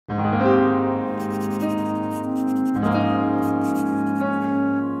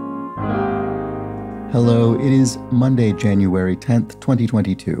Hello, it is Monday, January 10th,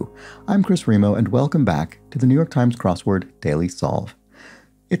 2022. I'm Chris Remo, and welcome back to the New York Times Crossword Daily Solve.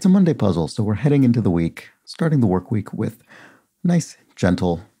 It's a Monday puzzle, so we're heading into the week, starting the work week with a nice,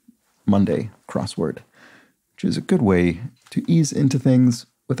 gentle Monday crossword, which is a good way to ease into things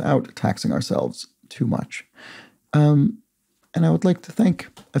without taxing ourselves too much. And I would like to thank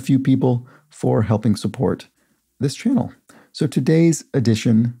a few people for helping support this channel. So today's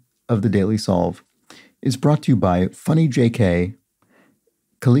edition of the Daily Solve is brought to you by Funny JK,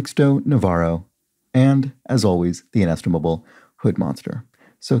 Calixto Navarro, and, as always, the inestimable Hood Monster.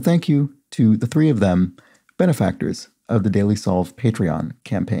 So thank you to the three of them, benefactors of the Daily Solve Patreon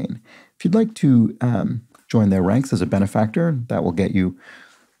campaign. If you'd like to join their ranks as a benefactor, that will get you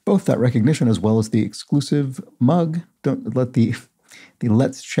both that recognition as well as the exclusive mug. Don't let the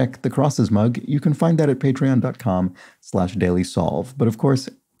Let's Check the Crosses mug. You can find that at patreon.com/dailysolve. But of course,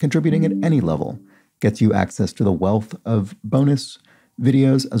 contributing at any level gets you access to the wealth of bonus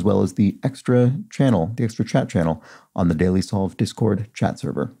videos as well as the extra channel, the extra chat channel on the Daily Solve Discord chat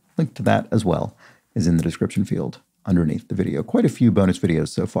server. Link to that as well is in the description field underneath the video. Quite a few bonus videos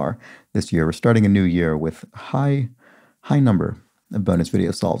so far this year. We're starting a new year with high number of bonus video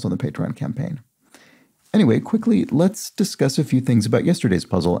solves on the Patreon campaign. Anyway, quickly, let's discuss a few things about yesterday's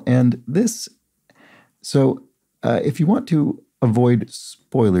puzzle. And this, if you want to avoid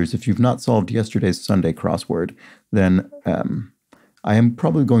spoilers, if you've not solved yesterday's Sunday crossword, then I am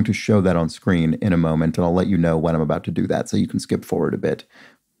probably going to show that on screen in a moment, and I'll let you know when I'm about to do that, so you can skip forward a bit.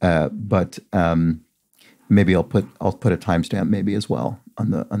 But maybe I'll put a timestamp maybe as well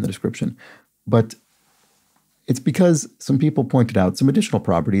on the description. But it's because some people pointed out some additional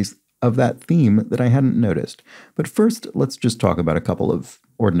properties of that theme that I hadn't noticed. But first, let's just talk about a couple of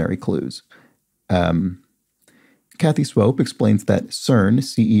ordinary clues. Kathy Swope explains that CERN,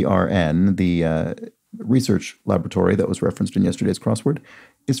 C-E-R-N, the research laboratory that was referenced in yesterday's crossword,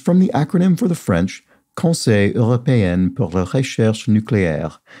 is from the acronym for the French Conseil Européen pour la Recherche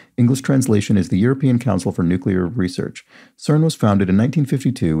Nucléaire. English translation is the European Council for Nuclear Research. CERN was founded in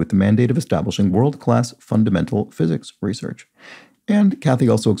 1952 with the mandate of establishing world-class fundamental physics research. And Kathy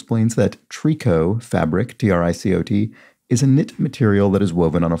also explains that tricot fabric, T-R-I-C-O-T, is a knit material that is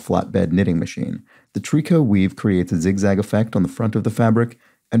woven on a flatbed knitting machine. The tricot weave creates a zigzag effect on the front of the fabric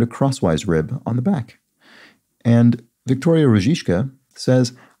and a crosswise rib on the back. And Victoria Ruzicka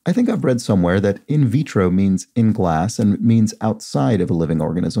says, I think I've read somewhere that in vitro means in glass and means outside of a living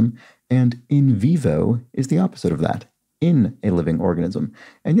organism, and in vivo is the opposite of that, in a living organism.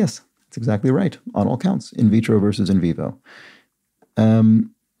 And yes, that's exactly right, on all counts, in vitro versus in vivo. And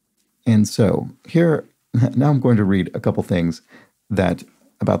so here, now I'm going to read a couple things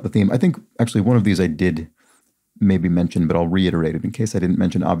about the theme. I think actually one of these I did maybe mention, but I'll reiterate it in case I didn't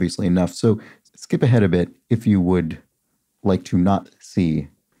mention obviously enough. So skip ahead a bit if you would like to not see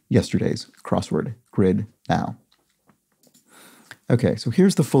yesterday's crossword grid now. Okay, so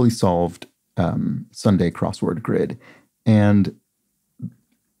here's the fully solved Sunday crossword grid. And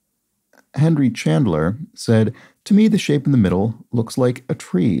Henry Chandler said, to me, the shape in the middle looks like a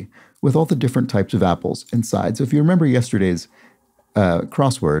tree with all the different types of apples inside. So if you remember yesterday's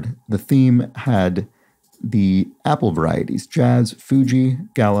crossword, the theme had the apple varieties: Jazz, Fuji,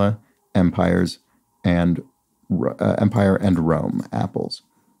 Gala, Empire, and Rome apples.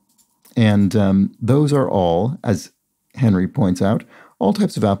 And those are all, as Henry points out, all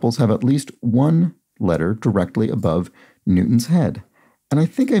types of apples have at least one letter directly above Newton's head. And I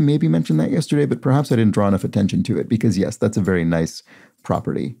think I maybe mentioned that yesterday, but perhaps I didn't draw enough attention to it because, yes, that's a very nice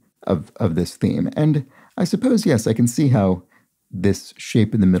property of this theme. And I suppose, yes, I can see how this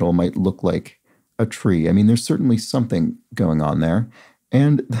shape in the middle might look like a tree. I mean, there's certainly something going on there.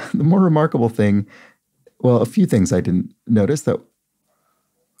 And the more remarkable thing, well, a few things I didn't notice that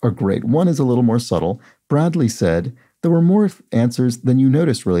are great. One is a little more subtle. Bradley said, there were more answers than you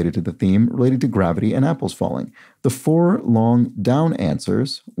noticed related to the theme, related to gravity and apples falling. The 4 long down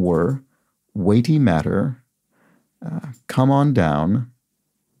answers were weighty matter, come on down,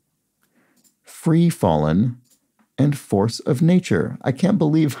 free fallen, and force of nature. I can't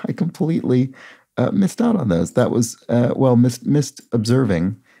believe I completely missed out on those. That was, missed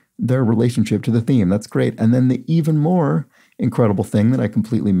observing their relationship to the theme. That's great. And then the even more incredible thing that I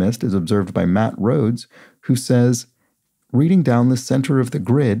completely missed is observed by Matt Rhodes, who says, reading down the center of the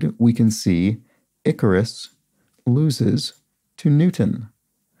grid, we can see Icarus loses to Newton.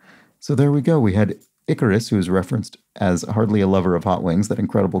 So there we go. We had Icarus, who is referenced as hardly a lover of hot wings, that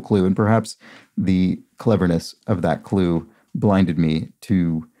incredible clue, and perhaps the cleverness of that clue blinded me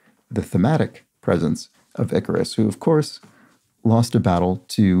to the thematic presence of Icarus, who, of course, lost a battle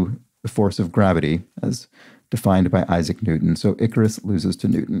to the force of gravity, as defined by Isaac Newton. So Icarus loses to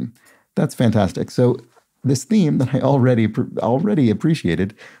Newton. That's fantastic. So this theme that I already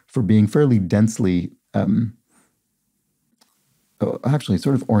appreciated for being fairly densely, actually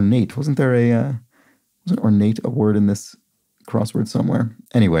sort of ornate. Wasn't ornate a word in this crossword somewhere?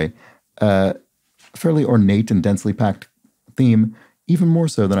 Anyway, fairly ornate and densely packed theme, even more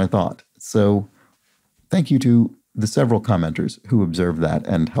so than I thought. So thank you to the several commenters who observed that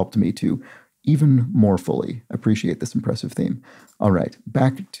and helped me to even more fully appreciate this impressive theme. All right,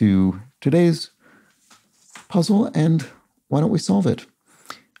 back to today's puzzle, and why don't we solve it?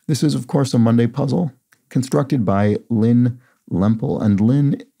 This is, of course, a Monday puzzle constructed by Lynn Lempel, and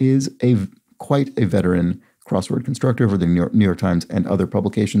Lynn is quite a veteran crossword constructor for the New York Times and other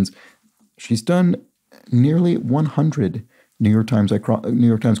publications. She's done nearly 100 New York Times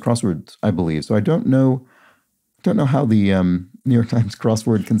crosswords, I believe. So I don't know how the New York Times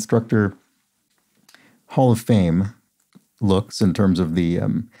crossword constructor Hall of Fame looks in terms of the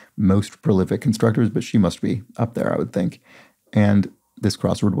most prolific constructors, but she must be up there, I would think. And this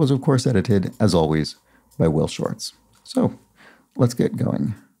crossword was, of course, edited, as always, by Will Shorts. So let's get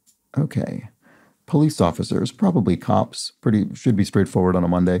going. Okay. Police officers, probably cops, should be straightforward on a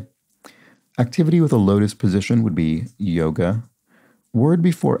Monday. Activity with a lotus position would be yoga. Word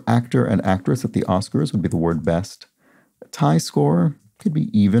before actor and actress at the Oscars would be the word best. Tie score could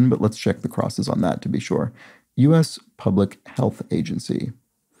be even, but let's check the crosses on that to be sure. U.S. Public Health Agency.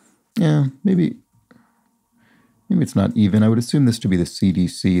 Yeah, maybe it's not even. I would assume this to be the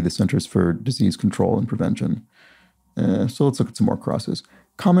CDC, the Centers for Disease Control and Prevention. So let's look at some more crosses.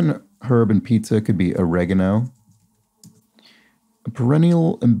 Common herb in pizza could be oregano. A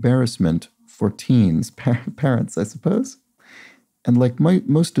perennial embarrassment for teens, parents, I suppose. And like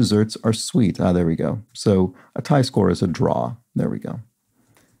most desserts are sweet. There we go. So a tie score is a draw. There we go.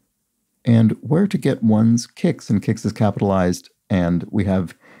 And where to get one's kicks, and kicks is capitalized, and we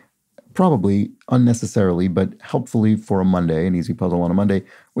have probably unnecessarily, but helpfully for a Monday, an easy puzzle on a Monday,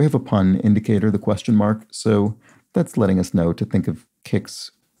 we have a pun indicator, the question mark. So that's letting us know to think of kicks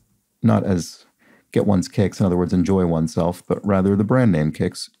not as get one's kicks, in other words, enjoy oneself, but rather the brand name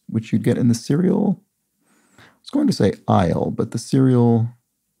kicks, which you'd get in the cereal. I was going to say aisle, but the cereal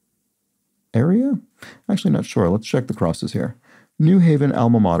area? Actually, not sure. Let's check the crosses here. New Haven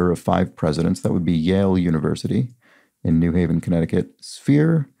alma mater of 5 presidents, that would be Yale University in New Haven, Connecticut.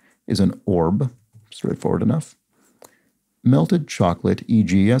 Sphere is an orb, straightforward enough. Melted chocolate,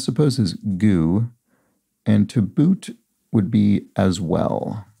 e.g., I suppose is goo, and to boot would be as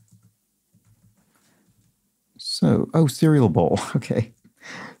well. So, cereal bowl, okay.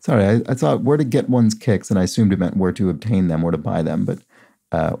 Sorry, I thought where to get one's kicks, and I assumed it meant where to obtain them, where to buy them, but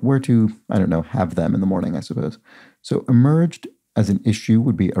where to, I don't know, have them in the morning, I suppose. So emerged as an issue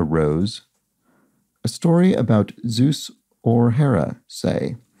would be arose. A story about Zeus or Hera,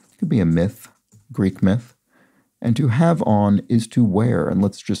 say. Could be a myth, Greek myth. And to have on is to wear, and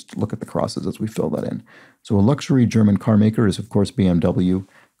let's just look at the crosses as we fill that in. So a luxury German car maker is, of course, BMW.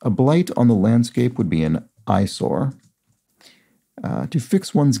 A blight on the landscape would be an eyesore. To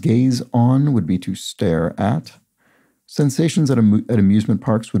fix one's gaze on would be to stare at. Sensations at amusement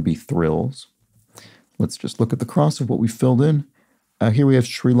parks would be thrills. Let's just look at the cross of what we filled in. Here we have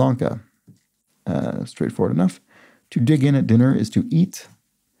Sri Lanka. Straightforward enough. To dig in at dinner is to eat.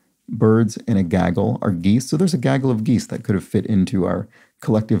 Birds in a gaggle are geese. So there's a gaggle of geese that could have fit into our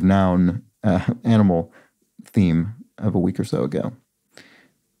collective noun animal theme of a week or so ago.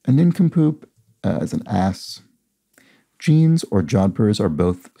 A nincompoop is an ass. Jeans or jodhpurs are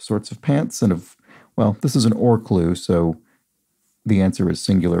both sorts of pants. And this is an or clue, so the answer is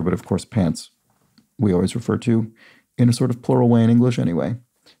singular, but of course pants we always refer to in a sort of plural way in English anyway.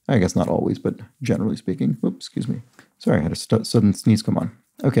 I guess not always, but generally speaking. Oops, excuse me. Sorry, I had a sudden sneeze come on.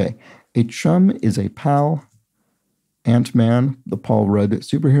 Okay, a chum is a pal. Ant-Man, the Paul Rudd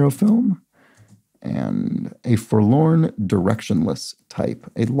superhero film. And a forlorn, directionless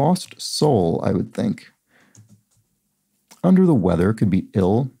type. A lost soul, I would think. Under the weather could be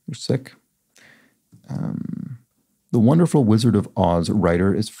ill or sick. The Wonderful Wizard of Oz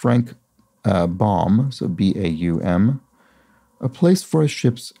writer is Frank Baum, so B-A-U-M. A place for a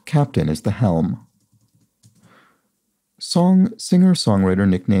ship's captain is the helm. Singer-songwriter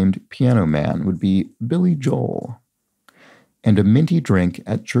nicknamed Piano Man would be Billy Joel. And a minty drink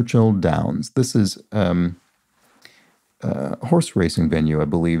at Churchill Downs. This is a horse racing venue, I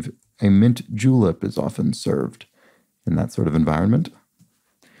believe. A mint julep is often served in that sort of environment.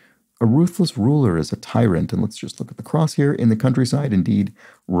 A ruthless ruler is a tyrant, and let's just look at the cross here. In the countryside, indeed,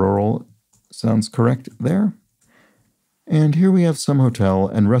 rural sounds correct there. And here we have some hotel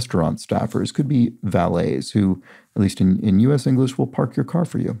and restaurant staffers, could be valets, who, at least in US English, will park your car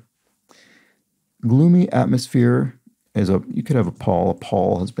for you. Gloomy atmosphere is you could have a pall. A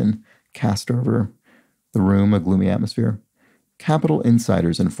pall has been cast over the room, a gloomy atmosphere. Capital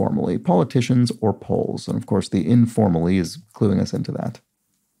insiders informally, politicians or polls. And of course, the informally is cluing us into that.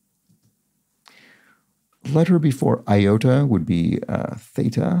 Letter before iota would be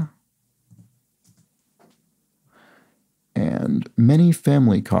theta. And many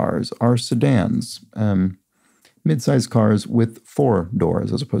family cars are sedans, mid-sized cars with 4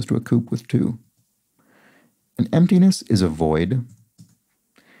 doors as opposed to a coupe with 2. An emptiness is a void,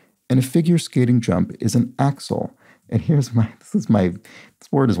 and a figure skating jump is an axle. And this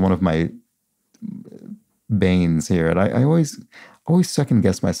word is one of my banes here, and I always second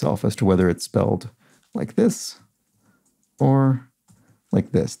guess myself as to whether it's spelled like this or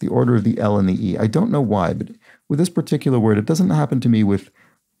like this, the order of the L and the E. I don't know why, but with this particular word, it doesn't happen to me with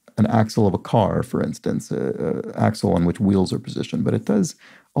an axle of a car, for instance, an axle on which wheels are positioned, but it does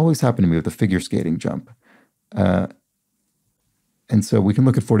always happen to me with a figure skating jump. And so we can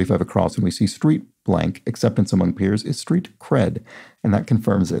look at 45 across and we see street blank, acceptance among peers, is street cred, and that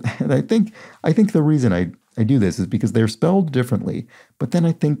confirms it. And I think the reason I do this is because they're spelled differently, but then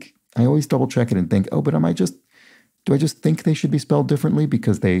I always double check it and think, oh, but do I just think they should be spelled differently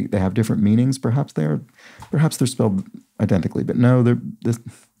because they have different meanings? Perhaps they're spelled identically, but no,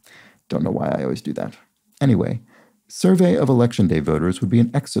 don't know why I always do that. Anyway, survey of election day voters would be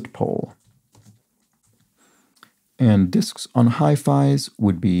an exit poll. And discs on hi-fis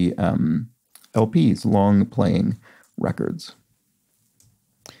would be LPs, long playing records.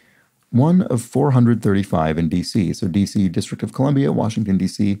 1 of 435 in D.C., so D.C., District of Columbia, Washington,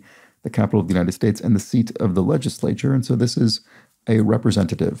 D.C., the capital of the United States, and the seat of the legislature. And so this is a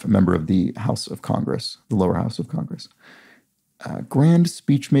representative, a member of the House of Congress, the lower house of Congress. Grand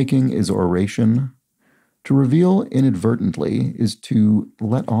speech-making is oration. To reveal inadvertently is to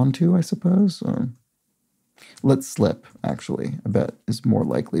let on to, I suppose. Let slip, actually, I bet is more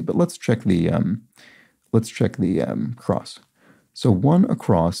likely. But let's check the cross. So 1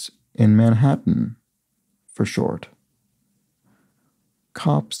 across in Manhattan, for short.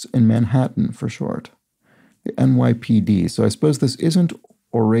 Cops in Manhattan, for short. The NYPD. So I suppose this isn't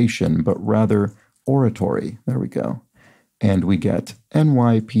oration, but rather oratory. There we go. And we get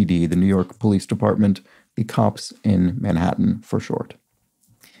NYPD, the New York Police Department, the cops in Manhattan, for short.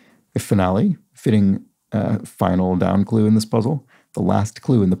 A finale, fitting final down clue in this puzzle. The last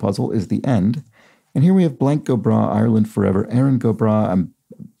clue in the puzzle is the end. And here we have Blank Go Bra, Ireland Forever, Aaron Go Bra. I'm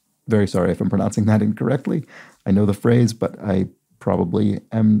very sorry if I'm pronouncing that incorrectly. I know the phrase, but I probably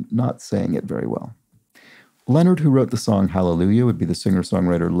am not saying it very well. Leonard, who wrote the song Hallelujah, would be the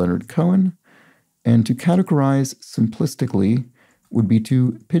singer-songwriter Leonard Cohen. And to categorize simplistically would be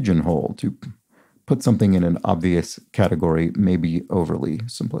to pigeonhole, to put something in an obvious category, maybe overly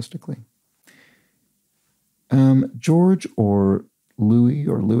simplistically. George or Louis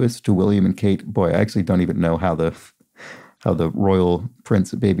or Louis to William and Kate. Boy, I actually don't even know how the royal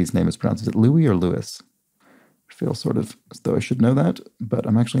prince baby's name is pronounced. Is it Louis or Louis? I feel sort of as though I should know that, but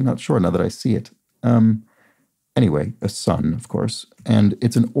I'm actually not sure now that I see it. Anyway, a son, of course, and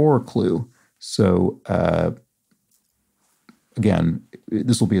it's an or clue. So again,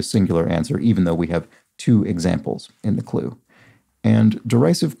 this will be a singular answer, even though we have 2 examples in the clue. And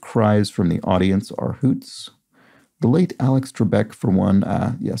derisive cries from the audience are hoots. The late Alex Trebek, for one.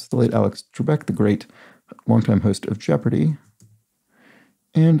 Yes, the late Alex Trebek, the great longtime host of Jeopardy!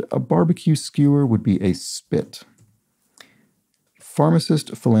 And a barbecue skewer would be a spit.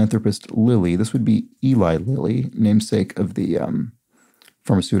 Pharmacist, philanthropist, Lilly. This would be Eli Lilly, namesake of the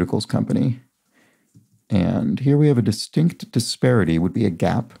pharmaceuticals company. And here we have a distinct disparity, would be a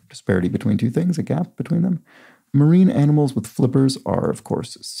gap, disparity between 2 things, a gap between them. Marine animals with flippers are, of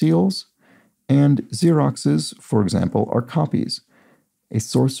course, seals, and Xeroxes, for example, are copies. A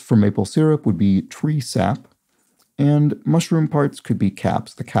source for maple syrup would be tree sap, and mushroom parts could be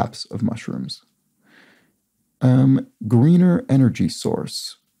caps, the caps of mushrooms. Greener energy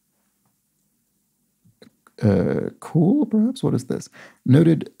source. Cool, perhaps? What is this?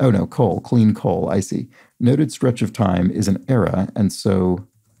 Noted, oh no, coal, clean coal, I see. Noted stretch of time is an era, and so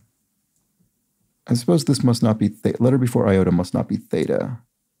I suppose this must not be theta. Letter before iota must not be theta.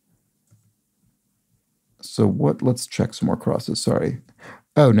 So what? Let's check some more crosses. Sorry.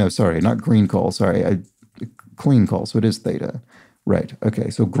 Oh, no, sorry. Not green coal. Sorry. Clean coal. So it is theta. Right. Okay.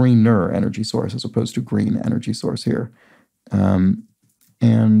 So greener energy source as opposed to green energy source here.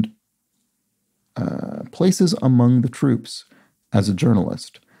 And places among the troops as a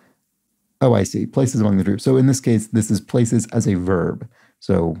journalist. Oh, I see. Places among the troops. So in this case, this is places as a verb.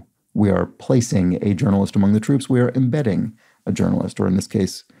 So we are placing a journalist among the troops. We are embedding a journalist, or in this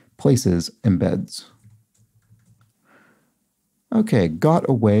case, places embeds. Okay, got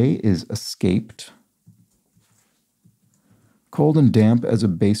away is escaped. Cold and damp as a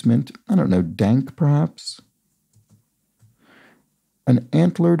basement. I don't know, dank perhaps? An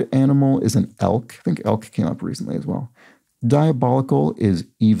antlered animal is an elk. I think elk came up recently as well. Diabolical is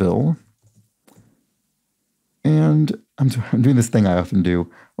evil. And I'm doing this thing I often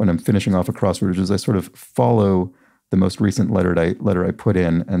do when I'm finishing off a crossword, which is I sort of follow the most recent letter I put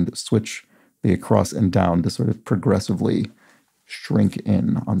in and switch the across and down to sort of progressively shrink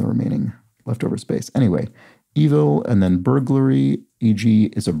in on the remaining leftover space. Anyway, evil and then burglary, e.g.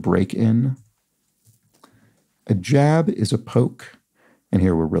 is a break-in. A jab is a poke. And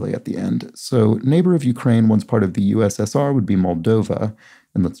here we're really at the end. So neighbor of Ukraine, once part of the USSR, would be Moldova.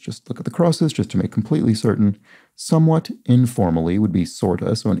 And let's just look at the crosses just to make completely certain. Somewhat informally would be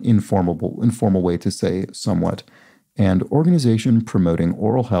sorta, so an informal way to say somewhat. And organization promoting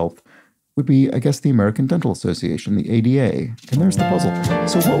oral health would be, I guess, the American Dental Association, the ADA. And there's the puzzle.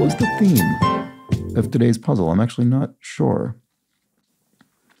 So what was the theme of today's puzzle? I'm actually not sure.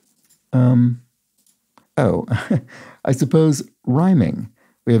 Oh, I suppose rhyming.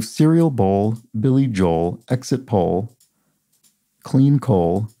 We have cereal bowl, Billy Joel, exit poll, clean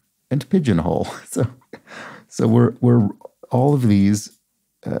coal, and pigeonhole. So we're all of these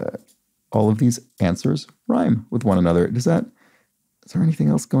answers rhyme with one another. Is there anything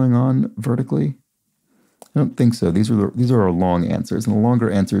else going on vertically? I don't think so. These are our long answers, and the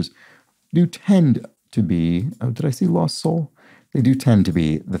longer answers do tend to be. Oh, did I see lost soul? They do tend to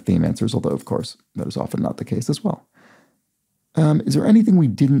be the theme answers, although of course that is often not the case as well. Is there anything we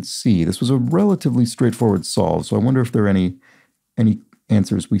didn't see? This was a relatively straightforward solve, so I wonder if there are any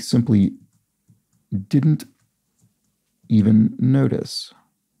answers we simply didn't even notice.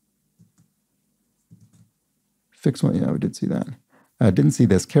 Fix one, yeah, we did see that. Didn't see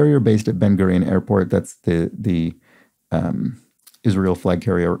this. Carrier based at Ben Gurion Airport. That's the Israel flag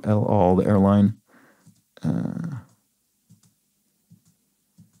carrier El Al, the airline.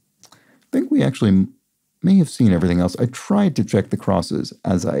 I think we actually may have seen everything else. I tried to check the crosses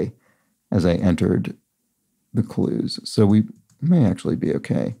as I entered the clues, so we may actually be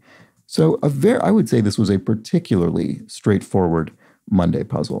okay. So I would say this was a particularly straightforward Monday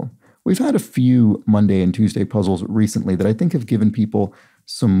puzzle. We've had a few Monday and Tuesday puzzles recently that I think have given people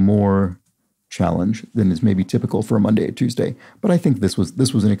some more challenge than is maybe typical for a Monday or Tuesday. But I think this was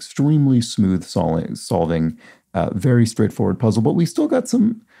an extremely smooth solving, very straightforward puzzle. But we still got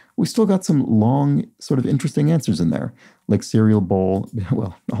some long, sort of interesting answers in there, like cereal bowl.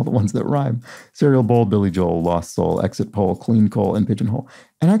 Well, all the ones that rhyme: cereal bowl, Billy Joel, lost soul, exit poll, clean coal, and pigeonhole.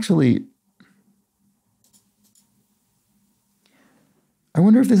 And actually, I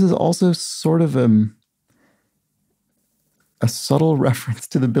wonder if this is also sort of a subtle reference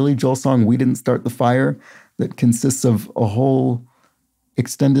to the Billy Joel song "We Didn't Start the Fire" that consists of a whole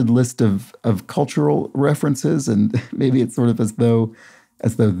extended list of cultural references, and maybe it's sort of as though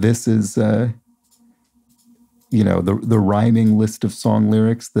this is the rhyming list of song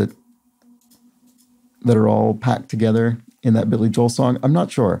lyrics that are all packed together in that Billy Joel song. I'm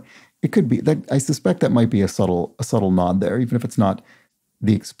not sure. It could be that. I suspect that might be a subtle nod there, even if it's not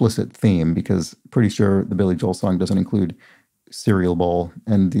the explicit theme, because pretty sure the Billy Joel song doesn't include cereal bowl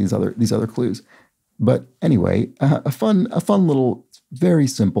and these other clues. But anyway, a fun little, very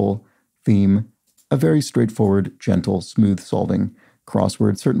simple theme, a very straightforward, gentle, smooth solving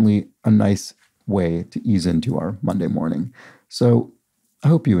crossword. Certainly a nice way to ease into our Monday morning. So I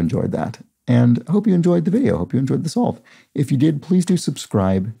hope you enjoyed that, and I hope you enjoyed the video. I hope you enjoyed the solve. If you did, please do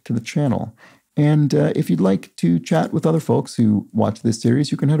subscribe to the channel. And if you'd like to chat with other folks who watch this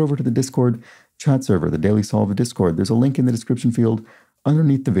series, you can head over to the Discord chat server, the Daily Solve Discord. There's a link in the description field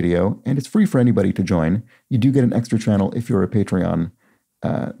underneath the video, and it's free for anybody to join. You do get an extra channel if you're a Patreon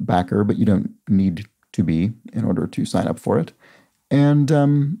backer, but you don't need to be in order to sign up for it. And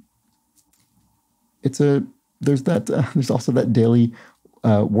there's also that daily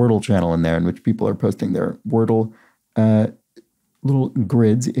Wordle channel in there, in which people are posting their Wordle little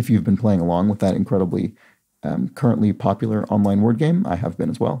grids. If you've been playing along with that incredibly currently popular online word game, I have been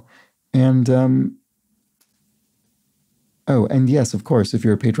as well. And oh, and yes, of course, if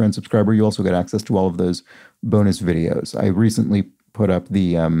you're a Patreon subscriber, you also get access to all of those bonus videos. I recently put up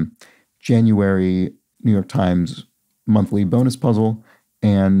the January New York Times monthly bonus puzzle,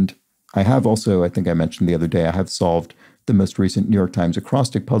 and I have also, I think I mentioned the other day, I have solved the most recent New York Times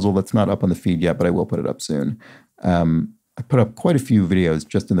acrostic puzzle. That's not up on the feed yet, but I will put it up soon. I put up quite a few videos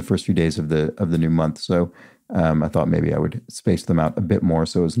just in the first few days of the new month, so I thought maybe I would space them out a bit more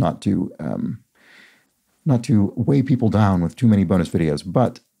so as not to weigh people down with too many bonus videos.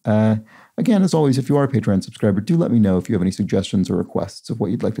 But again, as always, if you are a Patreon subscriber, do let me know if you have any suggestions or requests of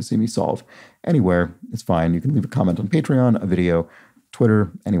what you'd like to see me solve. Anywhere is fine. You can leave a comment on Patreon, a video,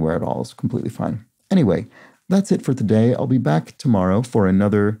 Twitter, anywhere at all is completely fine. Anyway, that's it for today. I'll be back tomorrow for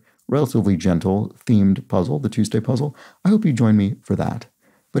another relatively gentle themed puzzle, the Tuesday puzzle. I hope you join me for that.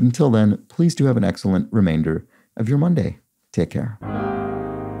 But until then, please do have an excellent remainder of your Monday. Take care.